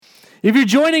If you're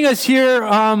joining us here,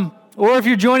 or if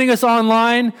you're joining us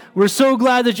online, we're so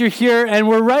glad that you're here, and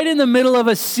we're right in the middle of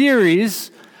a series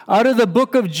out of the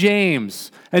book of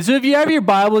James. And so if you have your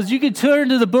Bibles, you can turn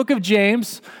to the book of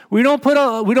James. We don't put a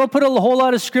whole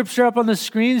lot of scripture up on the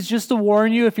screens, just to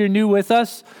warn you if you're new with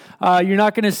us. You're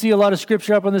not going to see a lot of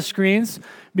scripture up on the screens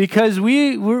because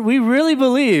we really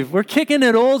believe, we're kicking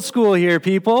it old school here,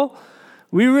 people.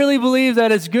 We really believe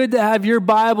that it's good to have your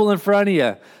Bible in front of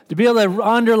you, to be able to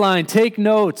underline, take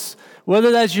notes,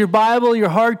 whether that's your Bible, your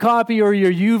hard copy, or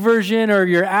your YouVersion, or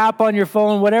your app on your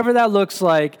phone, whatever that looks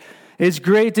like. It's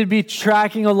great to be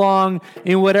tracking along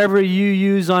in whatever you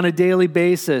use on a daily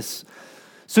basis.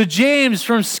 So James,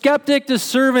 from Skeptic to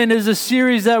Servant, is a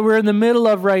series that we're in the middle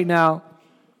of right now.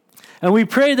 And we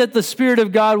pray that the Spirit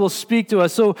of God will speak to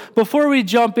us. So before we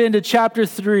jump into chapter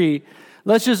 3,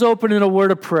 let's just open in a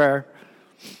word of prayer.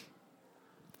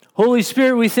 Holy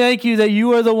Spirit, we thank you that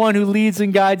you are the one who leads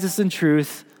and guides us in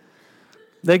truth.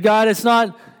 That God, it's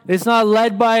not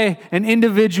led by an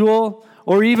individual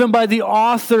or even by the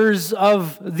authors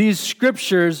of these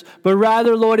scriptures, but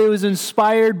rather, Lord, it was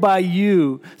inspired by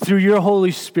you through your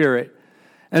Holy Spirit.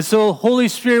 And so, Holy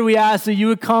Spirit, we ask that you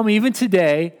would come even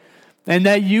today and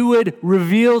that you would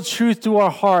reveal truth to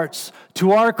our hearts,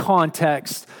 to our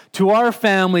context, to our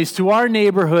families, to our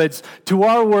neighborhoods, to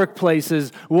our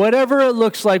workplaces, whatever it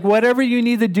looks like, whatever you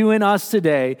need to do in us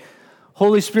today.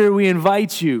 Holy Spirit, we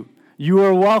invite you. You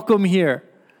are welcome here.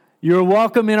 You are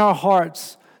welcome in our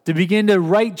hearts to begin to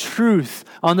write truth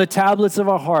on the tablets of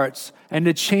our hearts and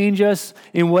to change us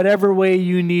in whatever way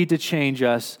you need to change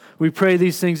us. We pray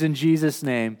these things in Jesus'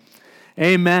 name.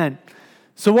 Amen.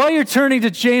 So while you're turning to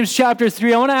James chapter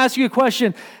 3, I want to ask you a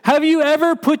question. Have you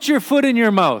ever put your foot in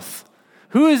your mouth?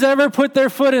 Who has ever put their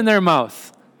foot in their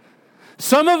mouth?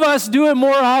 Some of us do it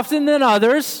more often than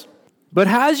others, but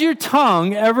has your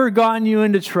tongue ever gotten you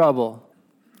into trouble?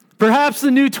 Perhaps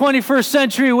the new 21st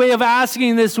century way of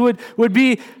asking this would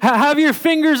be, have your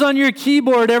fingers on your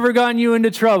keyboard ever gotten you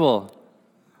into trouble?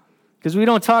 Because we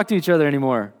don't talk to each other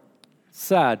anymore. It's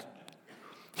sad.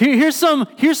 Here's some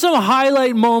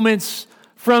highlight moments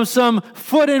from some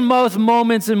foot and mouth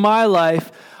moments in my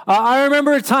life. I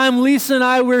remember a time Lisa and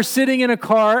I were sitting in a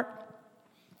car.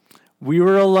 We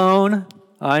were alone.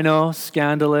 I know,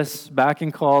 scandalous, back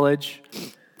in college.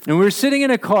 And we were sitting in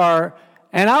a car,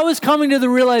 and I was coming to the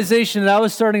realization that I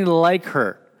was starting to like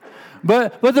her.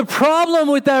 But the problem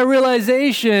with that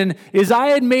realization is I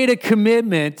had made a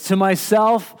commitment to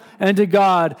myself and to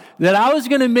God that I was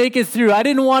going to make it through. I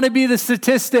didn't want to be the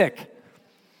statistic.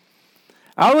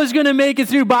 I was going to make it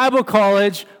through Bible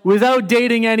college without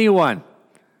dating anyone.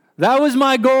 That was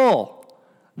my goal.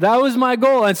 That was my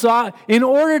goal. And so in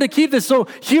order to keep this, so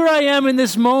here I am in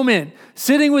this moment,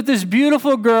 sitting with this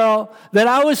beautiful girl that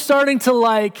I was starting to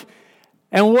like.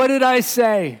 And what did I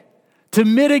say? To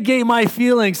mitigate my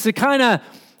feelings, to kind of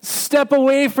step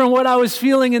away from what I was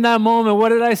feeling in that moment. What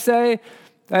did I say?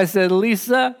 I said,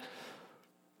 Lisa,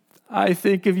 I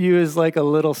think of you as like a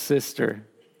little sister.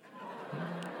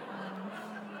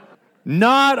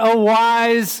 Not a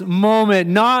wise moment,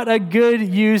 not a good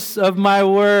use of my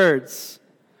words.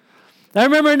 I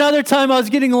remember another time I was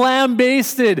getting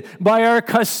lambasted by our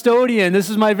custodian. This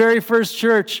is my very first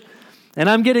church. And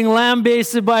I'm getting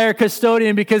lambasted by our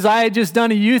custodian because I had just done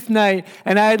a youth night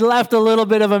and I had left a little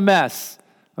bit of a mess.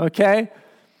 Okay?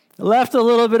 Left a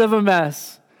little bit of a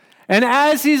mess. And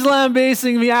as he's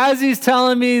lambasting me, as he's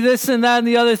telling me this and that and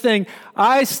the other thing,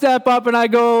 I step up and I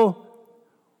go,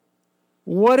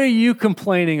 what are you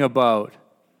complaining about?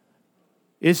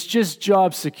 It's just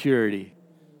job security.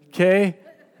 Okay?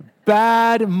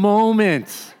 Bad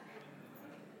moment.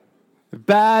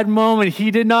 Bad moment.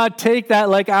 He did not take that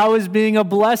like I was being a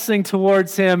blessing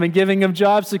towards him and giving him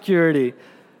job security.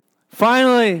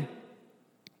 Finally,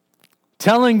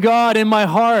 telling God in my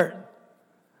heart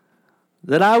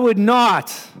that I would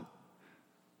not,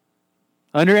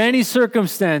 under any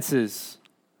circumstances,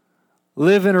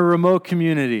 live in a remote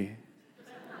community.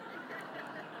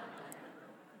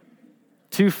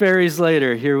 2 fairies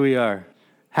later, here we are.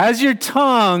 Has your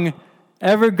tongue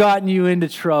ever gotten you into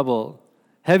trouble?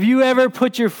 Have you ever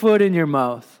put your foot in your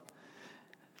mouth?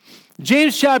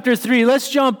 James chapter 3, let's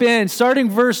jump in, starting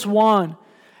verse 1.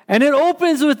 And it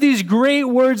opens with these great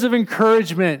words of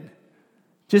encouragement.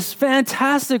 Just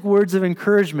fantastic words of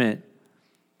encouragement.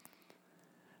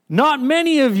 Not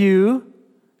many of you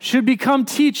should become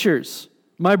teachers,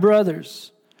 my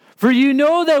brothers. For you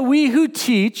know that we who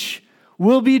teach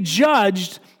will be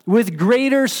judged with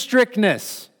greater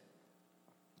strictness.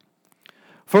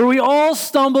 For we all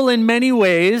stumble in many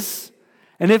ways,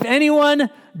 and if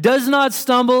anyone does not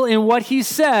stumble in what he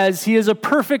says, he is a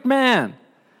perfect man,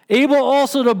 able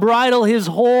also to bridle his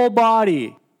whole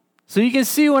body. So you can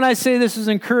see when I say this is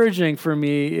encouraging for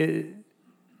me,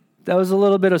 that was a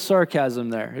little bit of sarcasm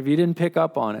there, if you didn't pick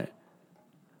up on it.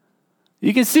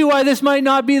 You can see why this might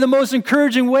not be the most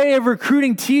encouraging way of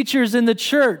recruiting teachers in the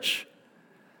church.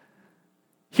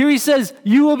 Here he says,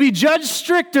 you will be judged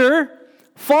stricter,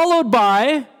 followed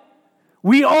by,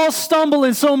 we all stumble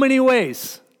in so many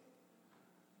ways.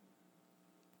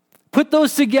 Put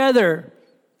those together,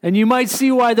 and you might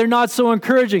see why they're not so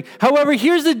encouraging. However,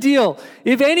 here's the deal.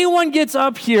 If anyone gets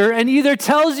up here and either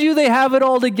tells you they have it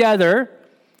all together,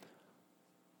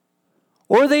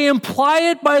 or they imply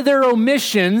it by their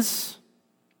omissions,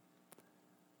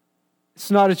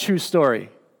 it's not a true story.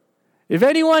 If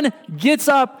anyone gets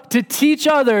up to teach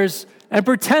others and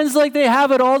pretends like they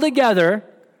have it all together,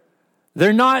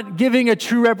 they're not giving a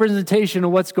true representation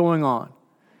of what's going on.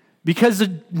 Because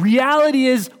the reality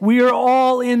is we are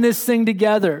all in this thing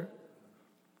together.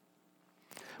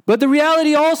 But the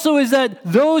reality also is that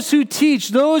those who teach,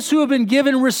 those who have been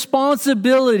given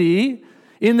responsibility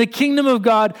in the kingdom of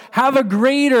God, have a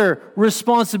greater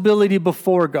responsibility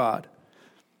before God.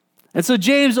 And so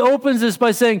James opens this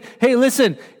by saying, hey,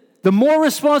 listen, the more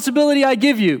responsibility I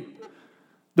give you,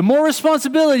 the more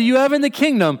responsibility you have in the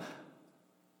kingdom,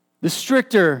 the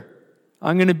stricter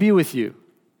I'm going to be with you.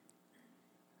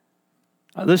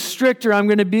 The stricter I'm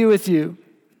going to be with you.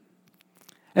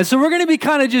 And so we're going to be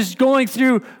kind of just going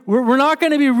through, we're not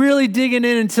going to be really digging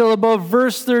in until about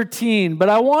verse 13, but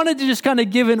I wanted to just kind of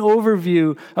give an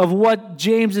overview of what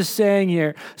James is saying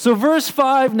here. So verse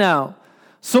 5 now.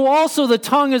 So also the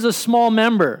tongue is a small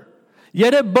member,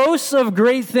 yet it boasts of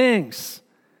great things.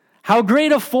 How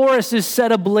great a forest is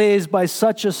set ablaze by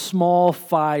such a small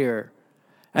fire.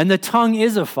 And the tongue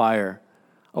is a fire,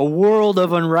 a world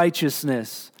of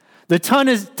unrighteousness. The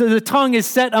tongue is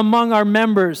set among our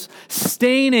members,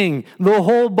 staining the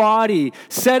whole body,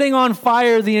 setting on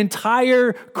fire the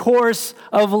entire course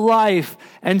of life,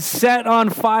 and set on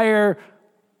fire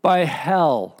by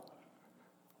hell.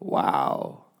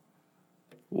 Wow.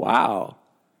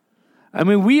 I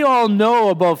mean, we all know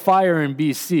about fire in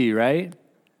BC, right?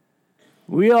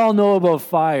 We all know about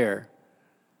fire.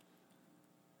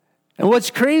 And what's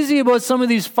crazy about some of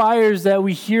these fires that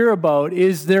we hear about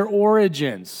is their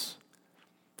origins.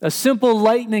 A simple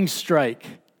lightning strike,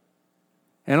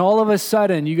 and all of a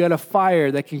sudden you got a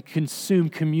fire that can consume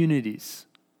communities.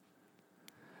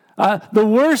 The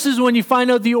worst is when you find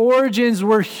out the origins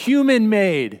were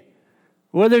human-made.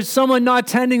 Whether it's someone not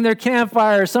tending their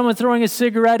campfire, or someone throwing a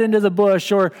cigarette into the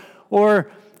bush, or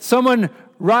someone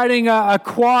riding a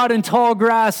quad in tall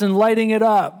grass and lighting it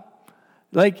up.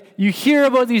 Like, you hear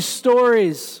about these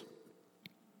stories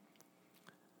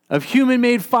of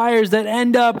human-made fires that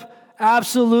end up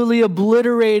absolutely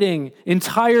obliterating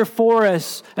entire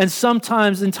forests and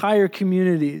sometimes entire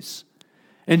communities.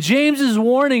 And James is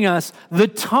warning us, the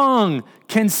tongue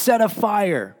can set a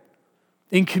fire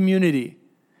in community.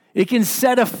 It can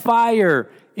set a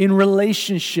fire in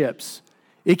relationships.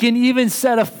 It can even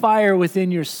set a fire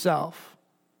within yourself.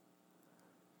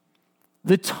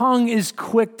 The tongue is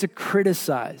quick to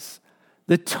criticize.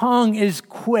 The tongue is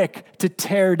quick to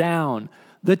tear down.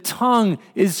 The tongue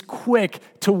is quick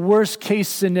to worst case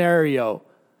scenario.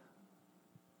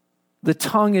 The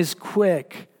tongue is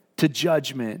quick to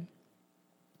judgment.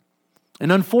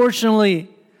 And unfortunately,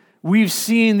 we've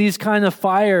seen these kind of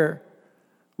fire.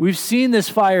 We've seen this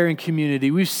fire in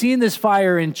community. We've seen this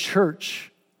fire in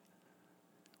church.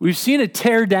 We've seen it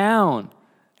tear down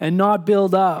and not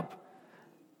build up.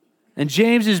 And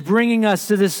James is bringing us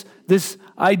to this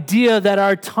idea that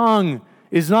our tongue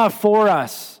is not for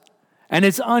us and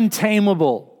it's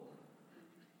untamable.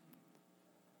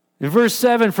 In verse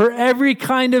 7, for every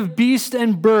kind of beast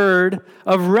and bird,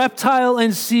 of reptile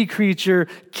and sea creature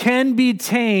can be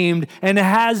tamed and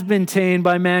has been tamed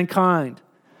by mankind.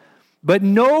 But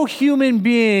no human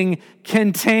being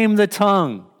can tame the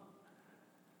tongue.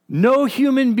 No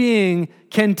human being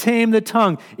can tame the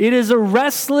tongue. It is a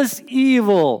restless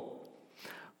evil,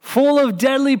 full of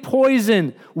deadly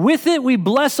poison. With it we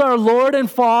bless our Lord and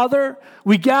Father.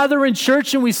 We gather in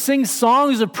church and we sing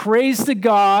songs of praise to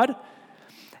God.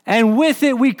 And with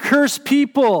it we curse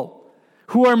people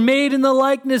who are made in the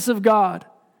likeness of God.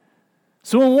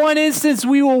 So in one instance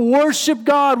we will worship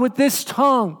God with this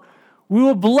tongue. We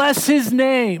will bless his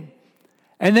name.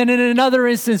 And then in another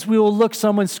instance, we will look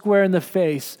someone square in the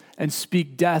face and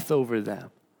speak death over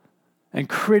them and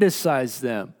criticize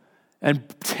them and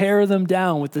tear them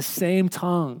down with the same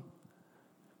tongue.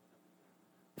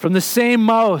 From the same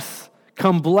mouth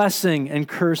come blessing and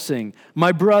cursing.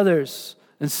 My brothers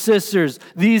and sisters,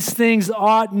 these things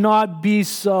ought not be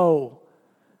so.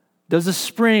 Does a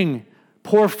spring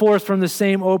pour forth from the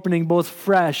same opening both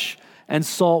fresh and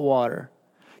salt water?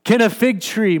 Can a fig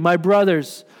tree, my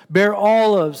brothers, bear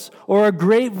olives, or a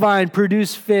grapevine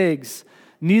produce figs?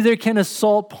 Neither can a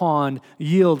salt pond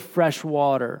yield fresh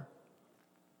water.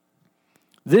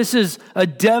 This is a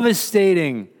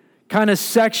devastating kind of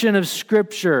section of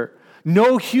Scripture.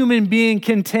 No human being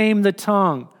can tame the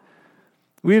tongue.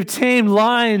 We have tamed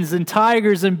lions and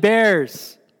tigers and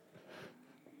bears.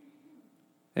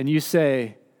 And you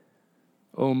say,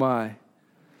 oh my.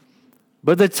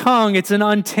 But the tongue, it's an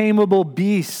untamable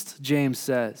beast, James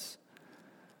says.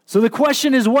 So the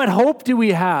question is, what hope do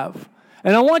we have?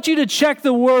 And I want you to check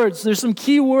the words. There's some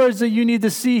key words that you need to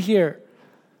see here.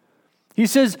 He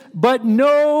says, but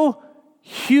no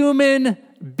human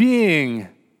being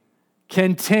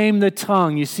can tame the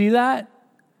tongue. You see that?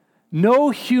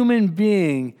 No human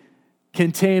being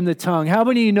can tame the tongue. How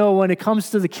many of you know when it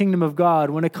comes to the kingdom of God,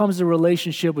 when it comes to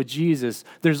relationship with Jesus,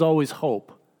 there's always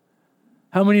hope?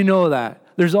 How many know that?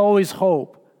 There's always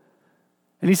hope.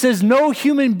 And he says, no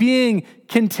human being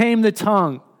can tame the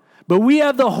tongue. But we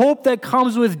have the hope that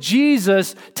comes with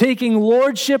Jesus taking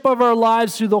lordship of our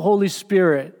lives through the Holy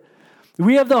Spirit.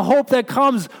 We have the hope that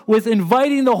comes with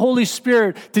inviting the Holy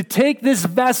Spirit to take this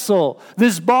vessel,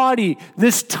 this body,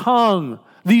 this tongue,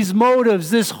 these motives,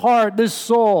 this heart, this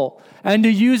soul, and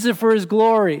to use it for His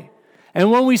glory.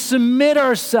 And when we submit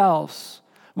ourselves,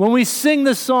 when we sing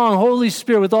the song, Holy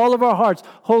Spirit, with all of our hearts,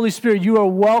 Holy Spirit, you are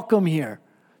welcome here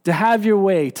to have your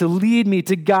way, to lead me,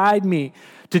 to guide me,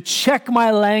 to check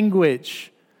my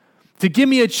language, to give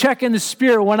me a check in the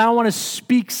spirit when I want to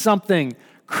speak something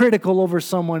critical over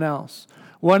someone else,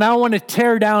 when I want to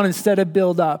tear down instead of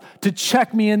build up, to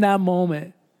check me in that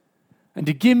moment, and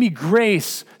to give me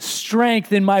grace,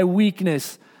 strength in my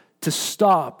weakness to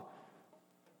stop.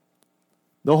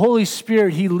 The Holy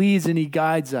Spirit, He leads and He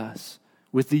guides us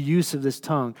with the use of this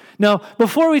tongue. Now,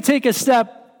 before we take a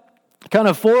step kind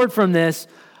of forward from this,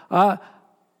 I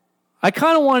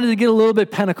kind of wanted to get a little bit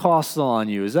Pentecostal on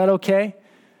you. Is that okay?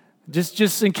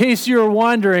 Just in case you were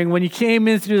wondering, when you came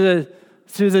in through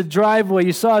the driveway,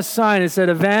 you saw a sign. It said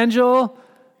Evangel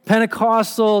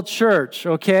Pentecostal Church,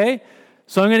 okay?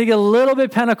 So I'm going to get a little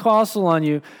bit Pentecostal on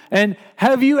you. And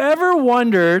have you ever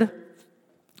wondered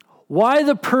why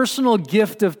the personal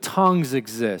gift of tongues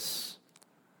exists?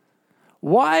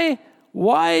 Why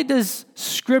does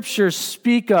Scripture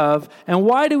speak of, and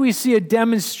why do we see a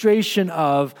demonstration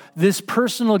of this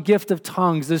personal gift of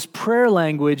tongues, this prayer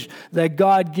language that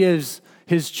God gives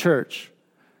His church?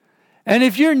 And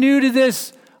if you're new to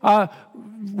this,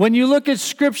 when you look at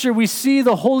Scripture, we see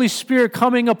the Holy Spirit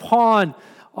coming upon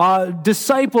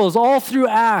disciples all through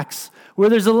Acts, where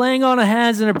there's a laying on of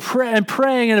hands and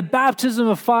praying and a baptism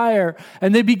of fire,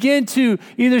 and they begin to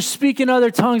either speak in other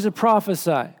tongues or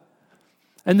prophesy.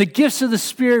 And the gifts of the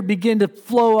Spirit begin to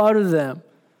flow out of them.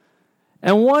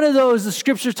 And one of those, the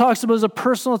Scripture talks about, is a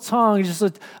personal tongue, just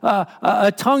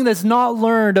a tongue that's not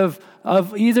learned of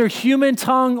either human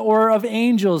tongue or of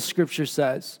angels, Scripture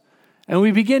says. And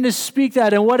we begin to speak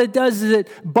that, and what it does is it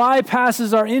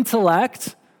bypasses our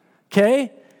intellect,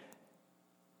 okay?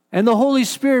 And the Holy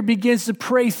Spirit begins to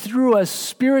pray through us,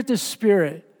 spirit to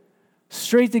spirit,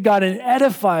 straight to God, and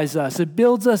edifies us. It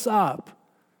builds us up.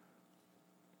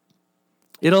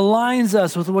 It aligns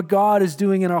us with what God is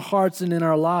doing in our hearts and in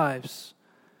our lives.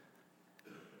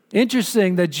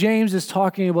 Interesting that James is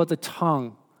talking about the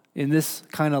tongue in this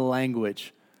kind of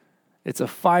language. It's a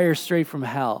fire straight from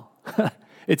hell.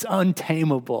 It's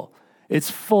untamable. It's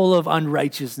full of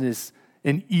unrighteousness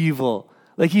and evil.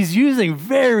 Like, he's using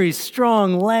very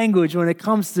strong language when it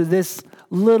comes to this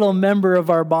little member of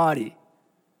our body.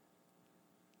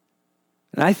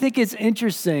 And I think it's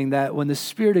interesting that when the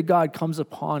Spirit of God comes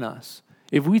upon us,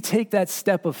 if we take that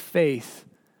step of faith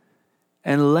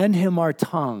and lend Him our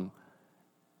tongue,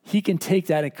 He can take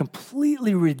that and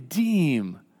completely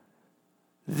redeem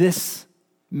this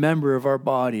member of our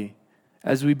body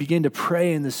as we begin to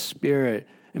pray in the Spirit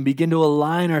and begin to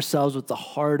align ourselves with the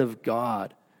heart of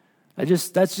God.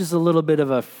 That's just a little bit of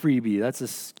a freebie. That's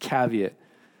a caveat.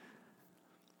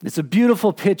 It's a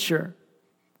beautiful picture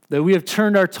that we have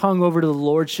turned our tongue over to the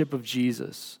lordship of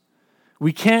Jesus.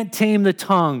 We can't tame the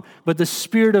tongue, but the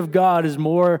Spirit of God is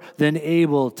more than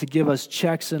able to give us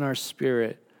checks in our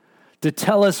spirit, to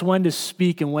tell us when to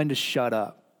speak and when to shut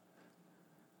up.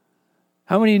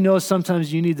 How many of you know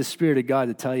sometimes you need the Spirit of God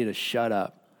to tell you to shut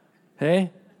up?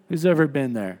 Hey? Who's ever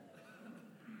been there?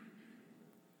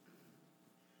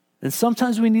 And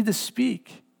sometimes we need to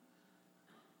speak.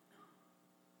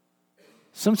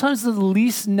 Sometimes the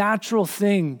least natural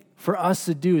thing for us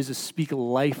to do is to speak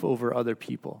life over other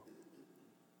people.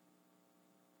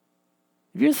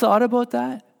 Have you ever thought about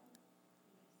that?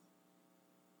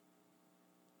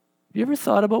 Have you ever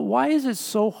thought about why is it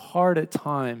so hard at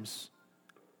times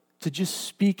to just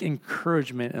speak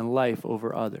encouragement and life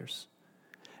over others?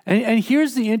 And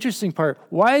here's the interesting part.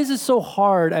 Why is it so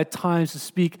hard at times to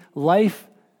speak life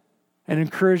and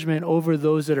encouragement over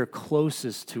those that are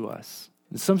closest to us?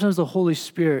 And sometimes the Holy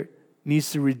Spirit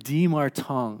needs to redeem our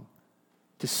tongue,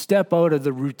 to step out of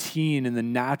the routine and the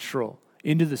natural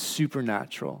into the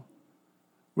supernatural,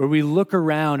 where we look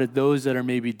around at those that are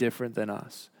maybe different than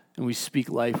us and we speak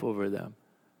life over them.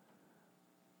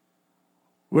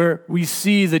 Where we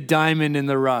see the diamond in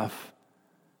the rough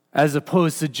as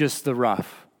opposed to just the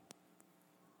rough.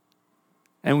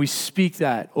 And we speak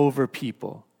that over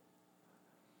people.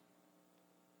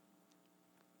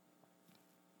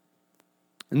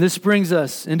 And this brings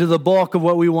us into the bulk of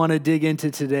what we want to dig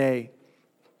into today.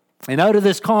 And out of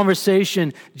this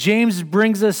conversation, James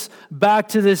brings us back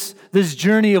to this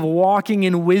journey of walking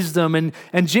in wisdom. And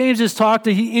James he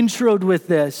introed with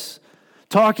this,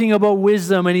 talking about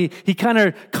wisdom, and he kind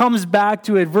of comes back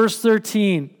to it. Verse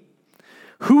 13,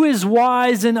 who is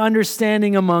wise and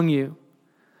understanding among you?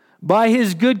 By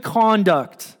his good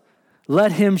conduct,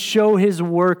 let him show his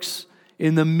works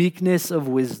in the meekness of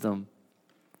wisdom.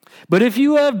 But if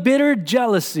you have bitter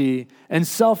jealousy and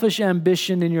selfish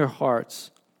ambition in your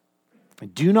hearts,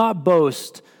 do not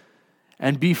boast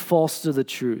and be false to the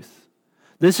truth.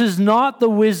 This is not the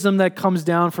wisdom that comes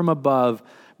down from above,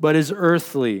 but is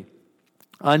earthly,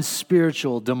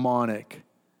 unspiritual, demonic.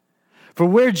 For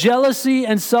where jealousy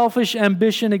and selfish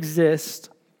ambition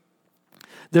exist,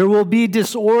 there will be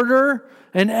disorder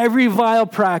and every vile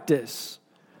practice.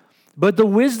 But the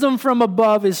wisdom from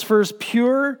above is first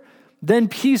pure, then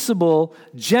peaceable,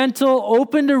 gentle,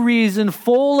 open to reason,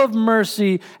 full of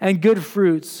mercy and good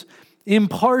fruits,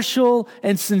 impartial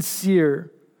and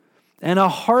sincere. And a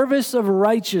harvest of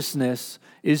righteousness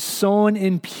is sown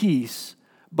in peace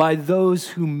by those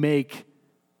who make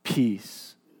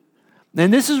peace.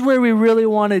 And this is where we really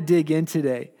want to dig in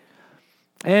today.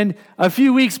 And a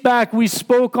few weeks back, we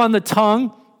spoke on the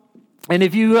tongue. And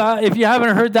if you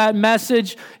haven't heard that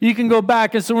message, you can go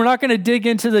back. And so we're not going to dig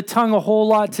into the tongue a whole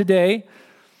lot today.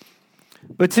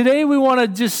 But today we want to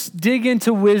just dig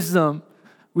into wisdom.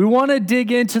 We want to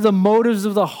dig into the motives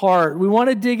of the heart. We want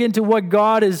to dig into what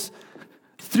God is,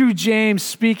 through James,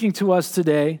 speaking to us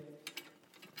today.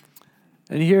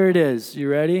 And here it is. You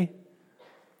ready?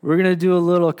 We're going to do a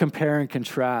little compare and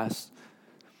contrast.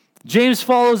 James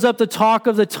follows up the talk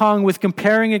of the tongue with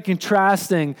comparing and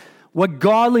contrasting what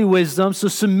godly wisdom, so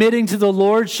submitting to the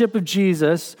lordship of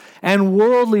Jesus, and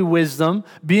worldly wisdom,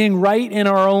 being right in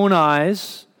our own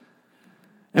eyes.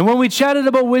 And when we chatted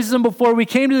about wisdom before, we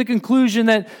came to the conclusion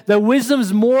that wisdom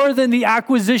is more than the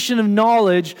acquisition of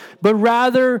knowledge, but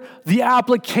rather the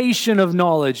application of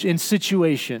knowledge in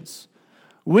situations.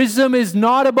 Wisdom is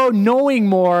not about knowing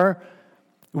more.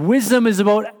 Wisdom is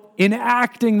about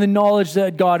enacting the knowledge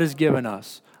that God has given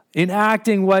us,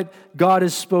 enacting what God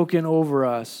has spoken over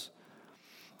us.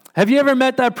 Have you ever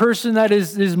met that person that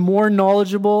is more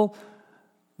knowledgeable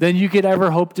than you could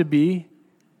ever hope to be?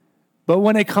 But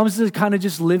when it comes to kind of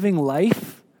just living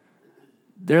life,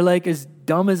 they're like as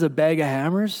dumb as a bag of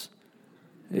hammers?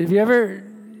 Have you ever...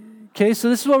 Okay, so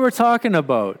this is what we're talking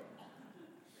about.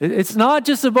 It's not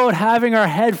just about having our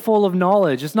head full of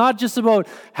knowledge. It's not just about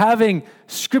having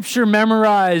scripture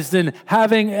memorized and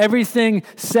having everything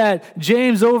set.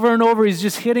 James, over and over, he's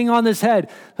just hitting on this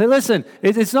head. Hey, listen,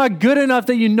 it's not good enough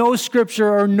that you know scripture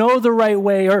or know the right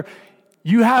way, or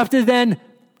you have to then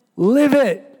live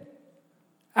it,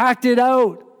 act it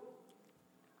out.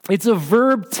 It's a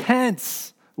verb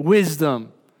tense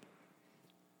wisdom.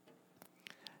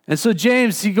 And so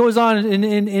James, he goes on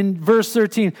in verse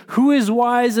 13, who is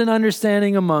wise and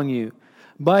understanding among you?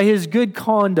 By his good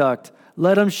conduct,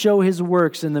 let him show his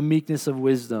works in the meekness of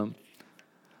wisdom.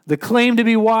 The claim to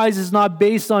be wise is not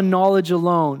based on knowledge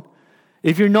alone.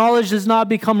 If your knowledge does not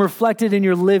become reflected in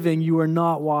your living, you are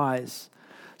not wise.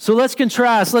 So let's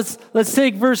contrast. Let's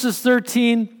take verses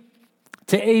 13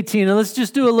 to 18, and let's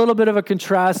just do a little bit of a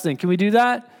contrasting. Can we do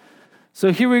that?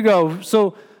 So here we go.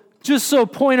 Just so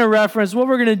point of reference, what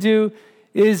we're going to do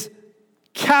is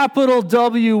capital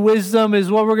W wisdom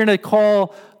is what we're going to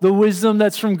call the wisdom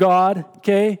that's from God,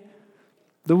 okay?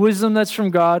 The wisdom that's from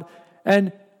God.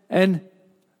 And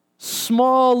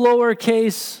small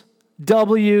lowercase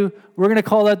w, we're going to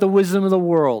call that the wisdom of the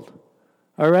world,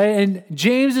 all right? And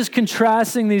James is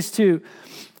contrasting these two.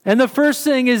 And the first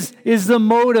thing is the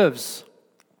motives,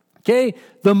 okay?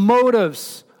 The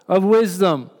motives of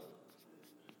wisdom.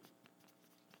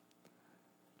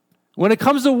 When it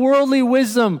comes to worldly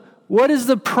wisdom, what is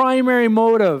the primary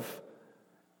motive?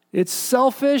 It's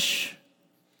selfish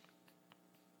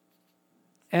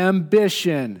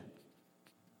ambition.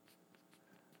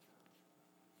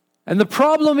 And the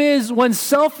problem is when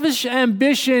selfish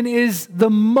ambition is the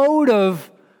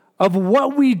motive of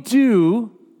what we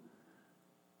do,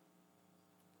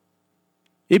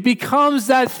 it becomes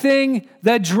that thing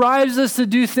that drives us to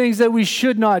do things that we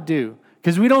should not do.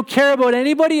 Because we don't care about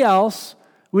anybody else.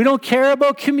 We don't care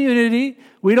about community.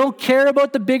 We don't care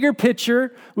about the bigger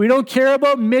picture. We don't care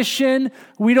about mission.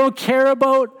 We don't care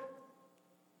about...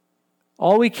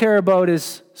 All we care about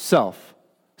is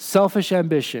selfish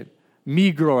ambition,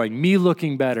 me growing, me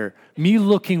looking better, me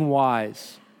looking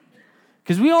wise.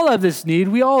 Because we all have this need.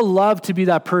 We all love to be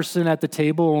that person at the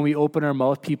table when we open our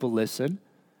mouth, people listen.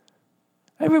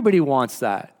 Everybody wants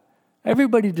that.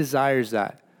 Everybody desires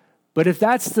that. But if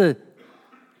that's the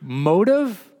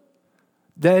motive,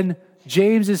 then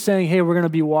James is saying, hey, we're going to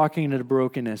be walking into the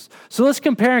brokenness. So let's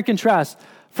compare and contrast.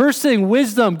 First thing,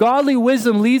 wisdom. Godly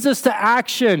wisdom leads us to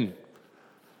action.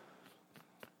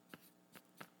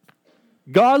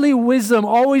 Godly wisdom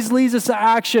always leads us to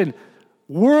action.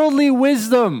 Worldly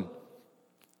wisdom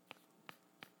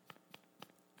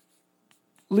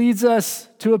leads us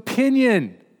to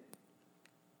opinion.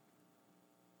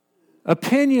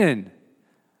 Opinion.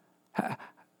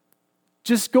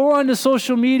 Just go on to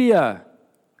social media.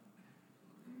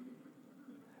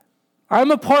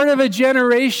 I'm a part of a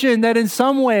generation that in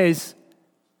some ways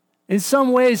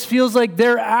feels like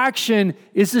their action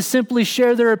is to simply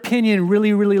share their opinion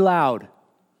really, really loud.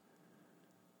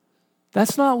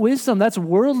 That's not wisdom. That's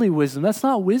worldly wisdom. That's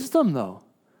not wisdom, though.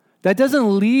 That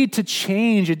doesn't lead to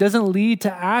change. It doesn't lead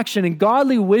to action. And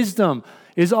godly wisdom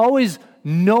is always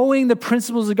knowing the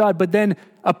principles of God, but then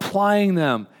applying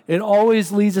them. It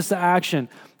always leads us to action.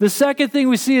 The second thing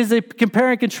we see is they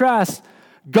compare and contrast.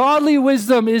 Godly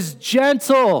wisdom is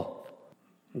gentle.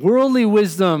 Worldly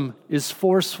wisdom is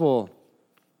forceful.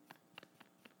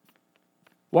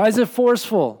 Why is it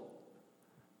forceful?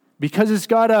 Because it's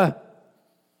got a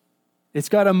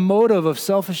motive of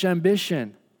selfish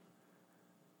ambition.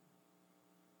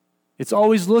 It's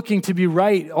always looking to be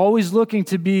right, always looking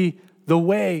to be the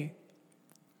way.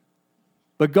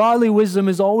 But godly wisdom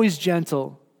is always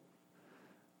gentle.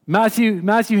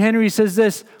 Matthew Henry says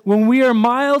this, when we are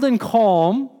mild and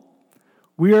calm,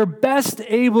 we are best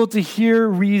able to hear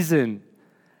reason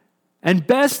and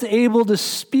best able to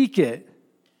speak it.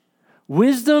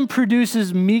 Wisdom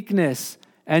produces meekness,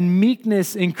 and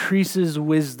meekness increases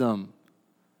wisdom.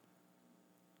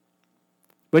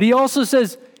 But he also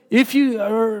says, this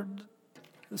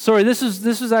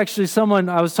was actually someone,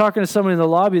 I was talking to someone in the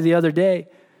lobby the other day,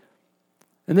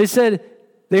 and they said,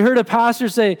 they heard a pastor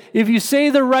say, if you say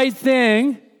the right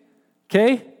thing,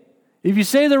 okay, if you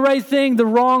say the right thing the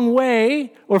wrong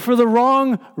way, or for the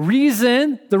wrong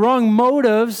reason, the wrong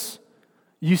motives,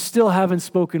 you still haven't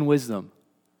spoken wisdom.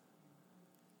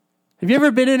 Have you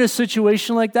ever been in a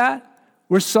situation like that,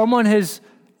 where someone has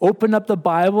opened up the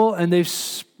Bible and they've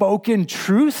spoken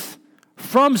truth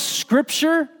from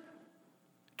Scripture?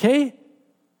 Okay?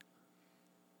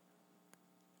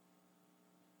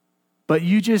 But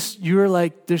you're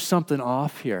like, there's something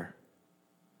off here.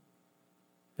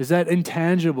 Is that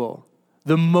intangible?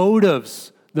 The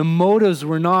motives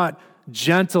were not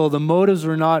gentle. The motives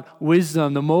were not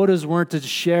wisdom. The motives weren't to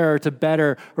share or to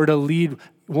better or to lead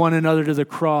one another to the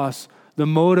cross. The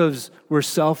motives were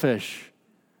selfish,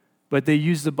 but they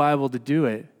used the Bible to do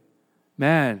it.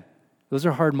 Man, those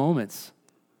are hard moments.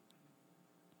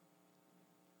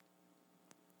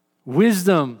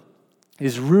 Wisdom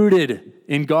is rooted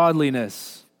in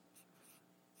godliness.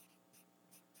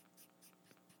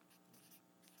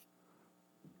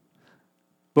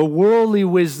 But worldly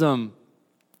wisdom,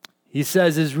 he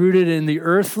says, is rooted in the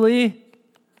earthly,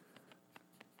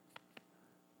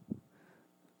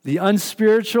 the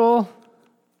unspiritual,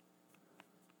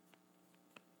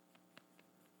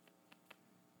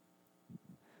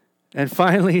 and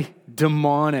finally,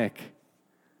 demonic.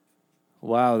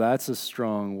 Wow, that's a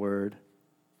strong word.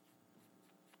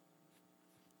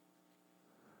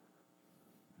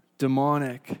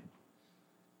 Demonic.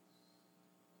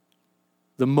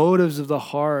 The motives of the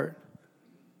heart.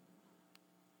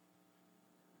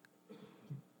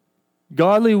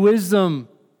 Godly wisdom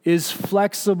is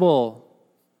flexible.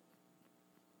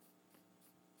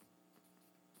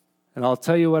 And I'll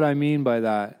tell you what I mean by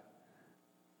that.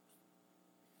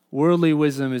 Worldly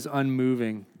wisdom is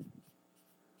unmoving.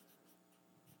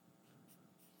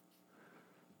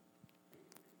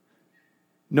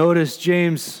 Notice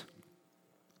James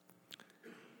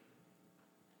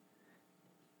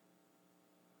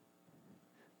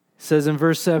says in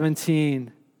verse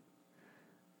 17,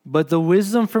 but the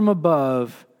wisdom from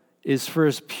above is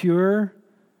first pure,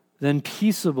 then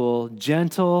peaceable,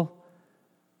 gentle,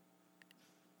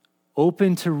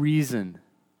 open to reason.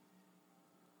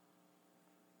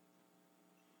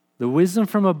 The wisdom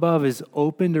from above is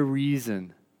open to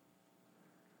reason.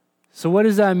 So what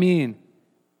does that mean?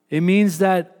 It means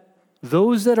that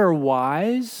those that are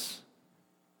wise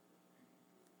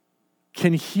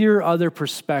can hear other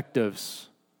perspectives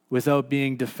without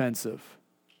being defensive.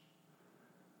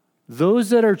 Those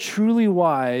that are truly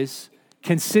wise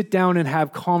can sit down and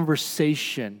have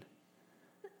conversation,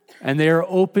 and they are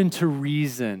open to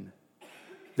reason.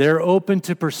 They're open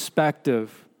to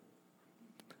perspective.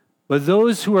 But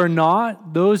those who are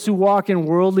not, those who walk in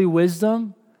worldly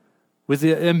wisdom, with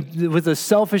a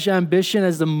selfish ambition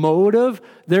as the motive,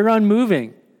 they're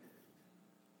unmoving.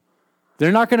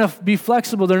 They're not going to be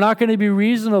flexible. They're not going to be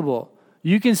reasonable.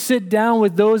 You can sit down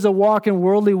with those that walk in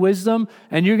worldly wisdom,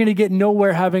 and you're going to get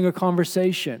nowhere having a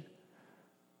conversation.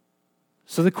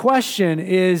 So the question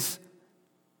is,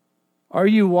 are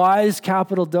you wise,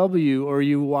 capital W, or are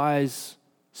you wise,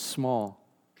 small?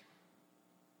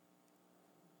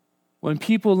 When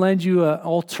people lend you an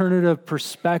alternative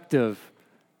perspective,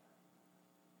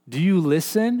 do you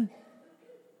listen,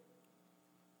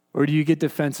 or do you get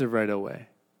defensive right away?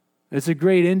 It's a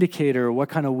great indicator of what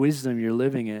kind of wisdom you're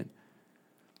living in.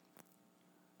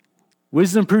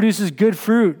 Wisdom produces good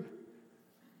fruit.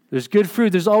 There's good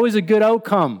fruit. There's always a good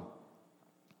outcome.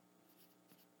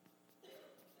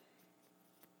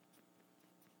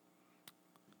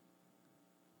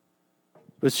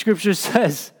 But Scripture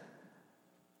says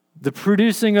the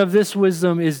producing of this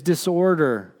wisdom is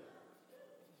disorder.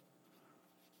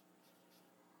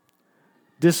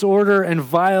 Disorder and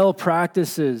vile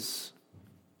practices.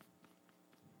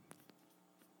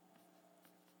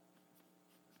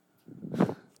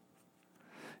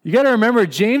 You got to remember,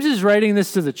 James is writing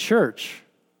this to the church.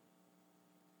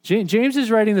 James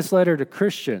is writing this letter to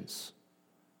Christians.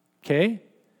 Okay?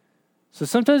 So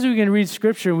sometimes we can read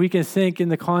Scripture and we can think in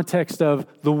the context of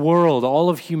the world,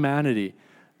 all of humanity.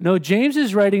 No, James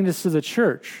is writing this to the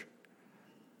church.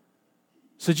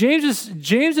 So James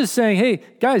is saying, hey,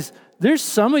 guys, there's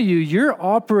some of you, you're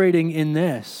operating in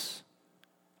this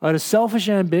out of selfish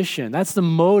ambition. That's the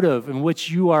motive in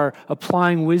which you are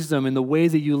applying wisdom in the way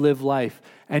that you live life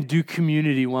and do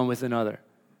community one with another.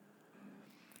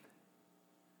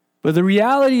 But the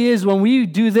reality is, when we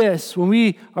do this, when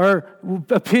we are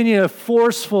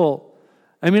forceful,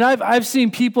 I mean, I've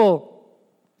seen people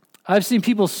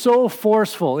so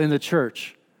forceful in the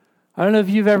church. I don't know if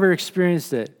you've ever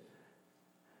experienced it.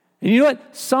 And you know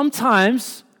what?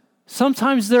 Sometimes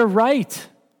they're right.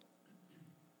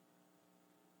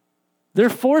 They're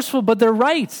forceful, but they're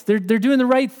right. They're doing the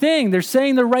right thing. They're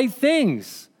saying the right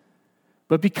things.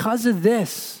 But because of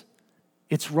this,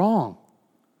 it's wrong.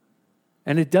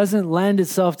 And it doesn't lend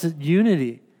itself to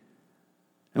unity.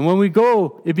 And when we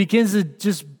go, it begins to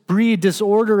just breed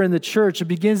disorder in the church. It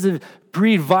begins to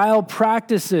breed vile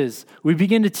practices. We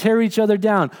begin to tear each other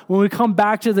down. When we come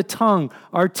back to the tongue,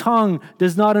 our tongue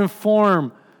does not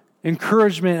inform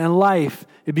encouragement and life.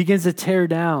 It begins to tear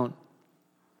down.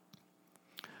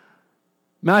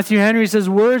 Matthew Henry says,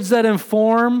 words that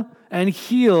inform and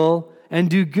heal and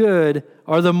do good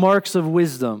are the marks of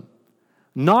wisdom,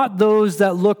 not those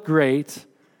that look great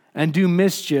and do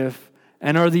mischief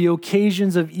and are the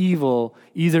occasions of evil,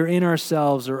 either in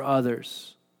ourselves or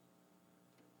others.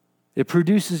 It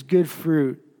produces good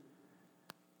fruit.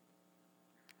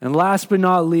 And last but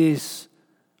not least,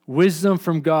 wisdom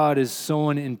from God is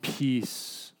sown in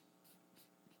peace.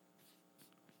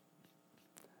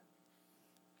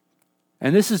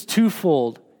 And this is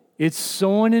twofold. It's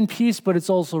sown in peace, but it's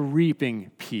also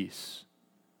reaping peace.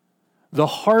 The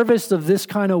harvest of this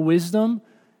kind of wisdom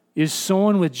is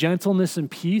sown with gentleness and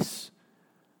peace.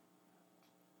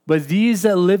 But these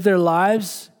that live their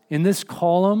lives in this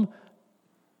column,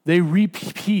 they reap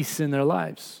peace in their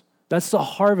lives. That's the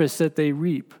harvest that they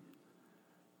reap.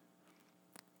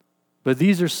 But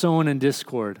these are sown in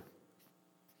discord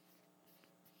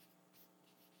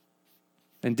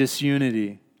and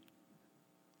disunity.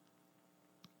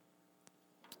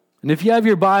 And if you have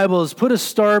your Bibles, put a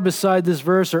star beside this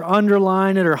verse or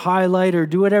underline it or highlight or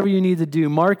do whatever you need to do.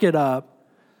 Mark it up.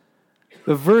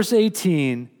 But verse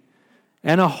 18,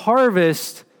 and a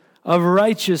harvest of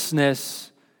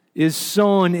righteousness is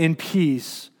sown in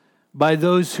peace by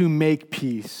those who make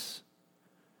peace.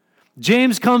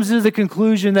 James comes to the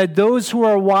conclusion that those who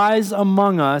are wise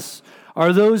among us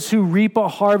are those who reap a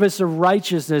harvest of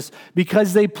righteousness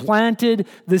because they planted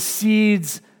the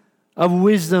seeds of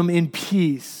wisdom in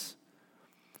peace.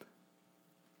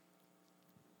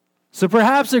 So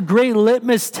perhaps a great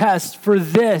litmus test for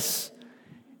this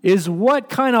is what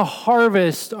kind of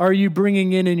harvest are you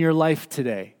bringing in your life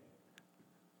today?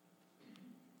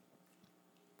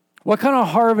 What kind of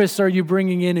harvest are you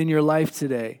bringing in your life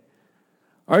today?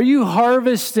 Are you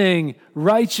harvesting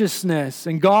righteousness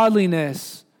and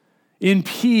godliness in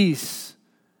peace?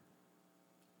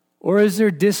 Or is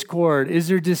there discord? Is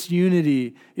there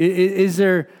disunity? Is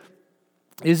there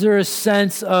a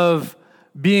sense of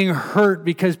being hurt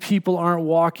because people aren't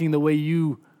walking the way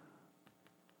you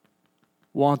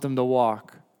want them to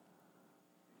walk?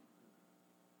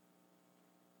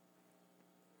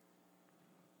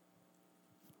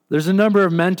 There's a number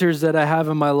of mentors that I have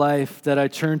in my life that I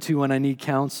turn to when I need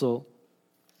counsel.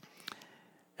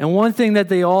 And one thing that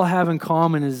they all have in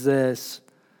common is this.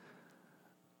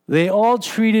 They all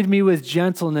treated me with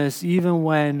gentleness even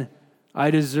when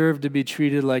I deserved to be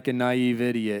treated like a naive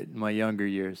idiot in my younger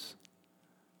years.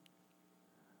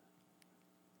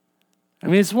 I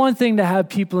mean, it's one thing to have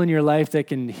people in your life that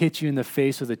can hit you in the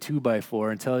face with a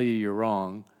 2x4 and tell you you're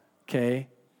wrong, okay?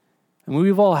 I mean,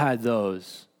 we've all had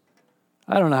those.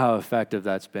 I don't know how effective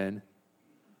that's been.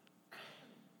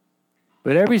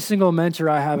 But every single mentor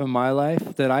I have in my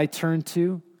life that I turn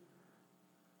to,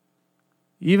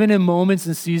 even in moments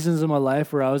and seasons of my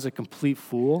life where I was a complete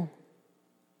fool,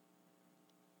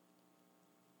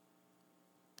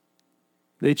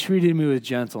 they treated me with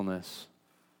gentleness.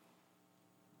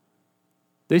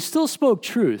 They still spoke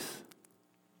truth,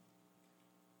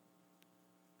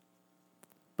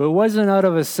 but it wasn't out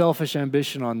of a selfish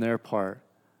ambition on their part.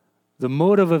 The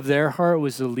motive of their heart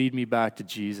was to lead me back to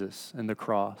Jesus and the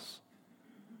cross.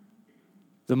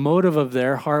 The motive of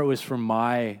their heart was for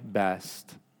my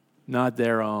best, not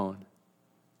their own.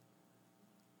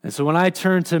 And so when I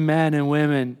turn to men and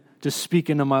women to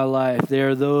speak into my life, they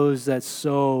are those that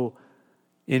sow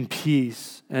in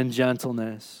peace and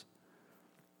gentleness.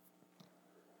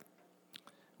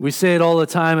 We say it all the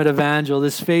time at Evangel,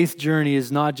 this faith journey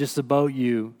is not just about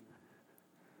you.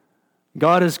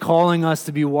 God is calling us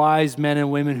to be wise men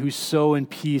and women who sow in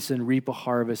peace and reap a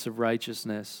harvest of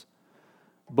righteousness,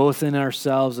 both in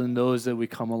ourselves and those that we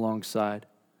come alongside.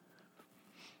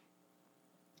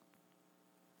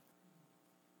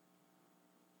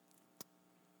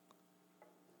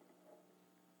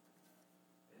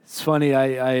 It's funny,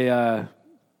 I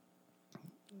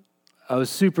was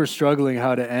super struggling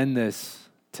how to end this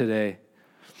today.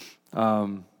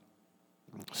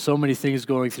 So many things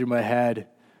going through my head.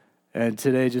 And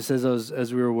today, just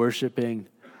as we were worshiping,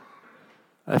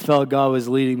 I felt God was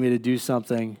leading me to do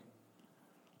something.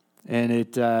 And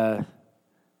it,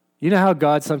 you know how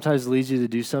God sometimes leads you to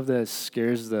do something that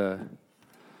scares the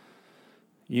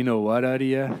you-know-what out of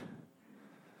you?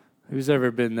 Who's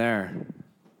ever been there?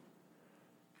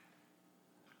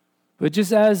 But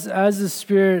just as the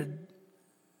Spirit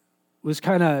was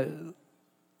kind of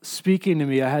speaking to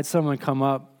me, I had someone come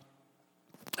up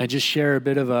and just share a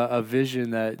bit of a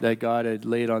vision that God had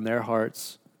laid on their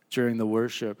hearts during the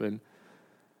worship. And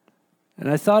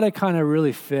I thought it kind of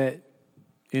really fit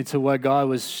into what God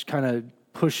was kind of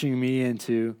pushing me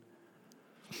into.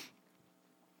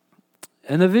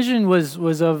 And the vision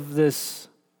was of this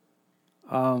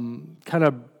kind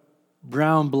of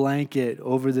brown blanket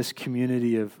over this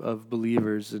community of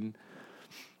believers, and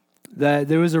that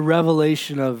there was a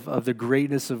revelation of the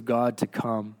greatness of God to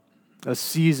come. A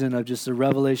season of just a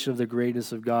revelation of the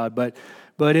greatness of God. But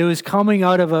it was coming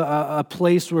out of a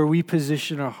place where we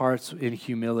position our hearts in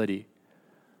humility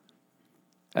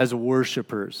as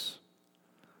worshipers.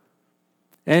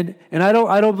 And I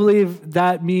don't believe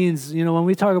that means, when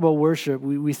we talk about worship,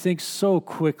 we think so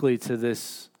quickly to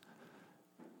this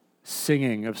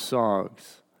singing of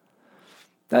songs.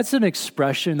 That's an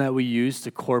expression that we use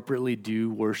to corporately do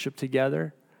worship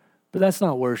together, but that's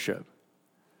not worship.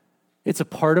 It's a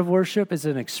part of worship. It's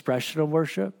an expression of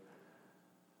worship.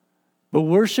 But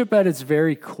worship at its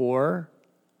very core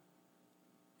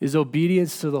is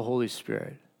obedience to the Holy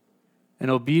Spirit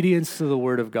and obedience to the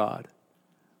Word of God.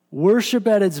 Worship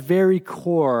at its very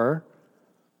core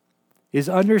is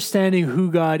understanding who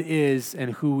God is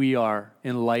and who we are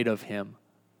in light of Him.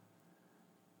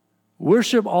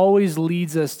 Worship always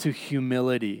leads us to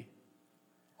humility.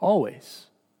 Always.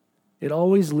 It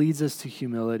always leads us to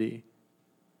humility.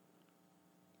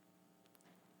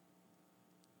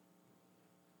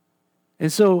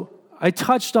 And so I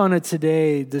touched on it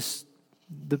today, the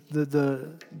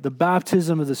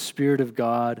baptism of the Spirit of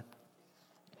God.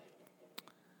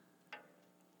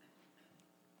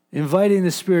 Inviting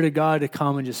the Spirit of God to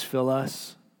come and just fill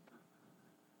us.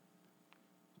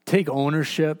 Take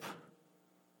ownership.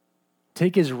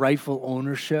 Take His rightful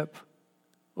ownership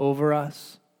over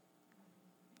us.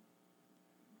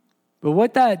 But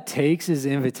what that takes is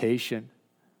invitation.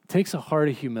 takes a heart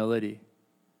of humility.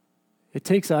 It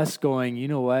takes us going, you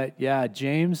know what? Yeah,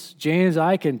 James,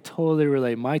 I can totally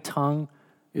relate. My tongue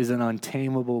is an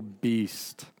untamable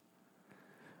beast.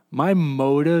 My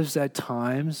motives at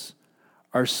times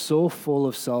are so full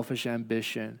of selfish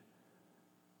ambition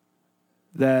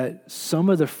that some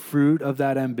of the fruit of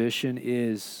that ambition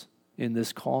is in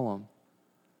this column.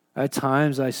 At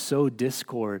times I sow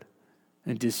discord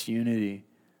and disunity.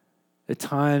 At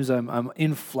times I'm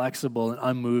inflexible and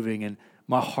unmoving, and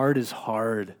my heart is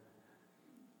hard.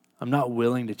 I'm not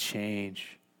willing to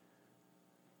change.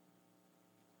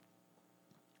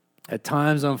 At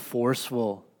times I'm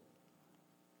forceful.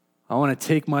 I want to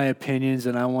take my opinions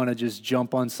and I want to just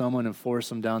jump on someone and force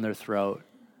them down their throat,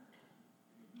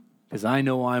 because I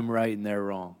know I'm right and they're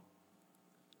wrong.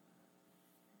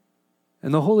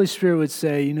 And the Holy Spirit would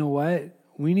say, you know what?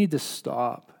 We need to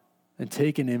stop and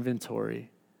take an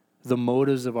inventory of the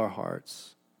motives of our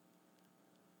hearts.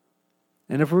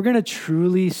 And if we're going to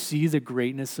truly see the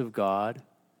greatness of God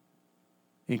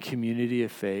in community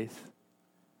of faith,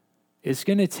 it's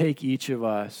going to take each of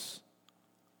us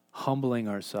humbling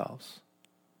ourselves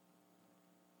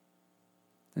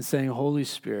and saying, Holy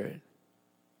Spirit,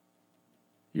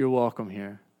 you're welcome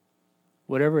here.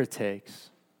 Whatever it takes.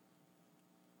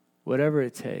 Whatever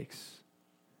it takes.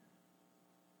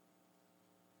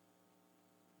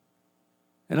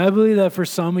 And I believe that for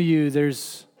some of you,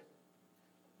 there's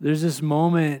this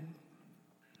moment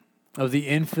of the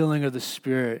infilling of the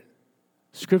Spirit.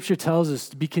 Scripture tells us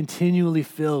to be continually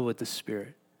filled with the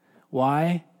Spirit.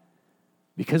 Why?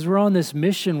 Because we're on this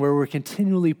mission where we're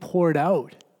continually poured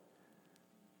out.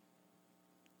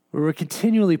 Where we're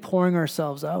continually pouring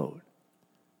ourselves out.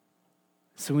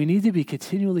 So we need to be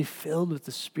continually filled with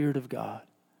the Spirit of God.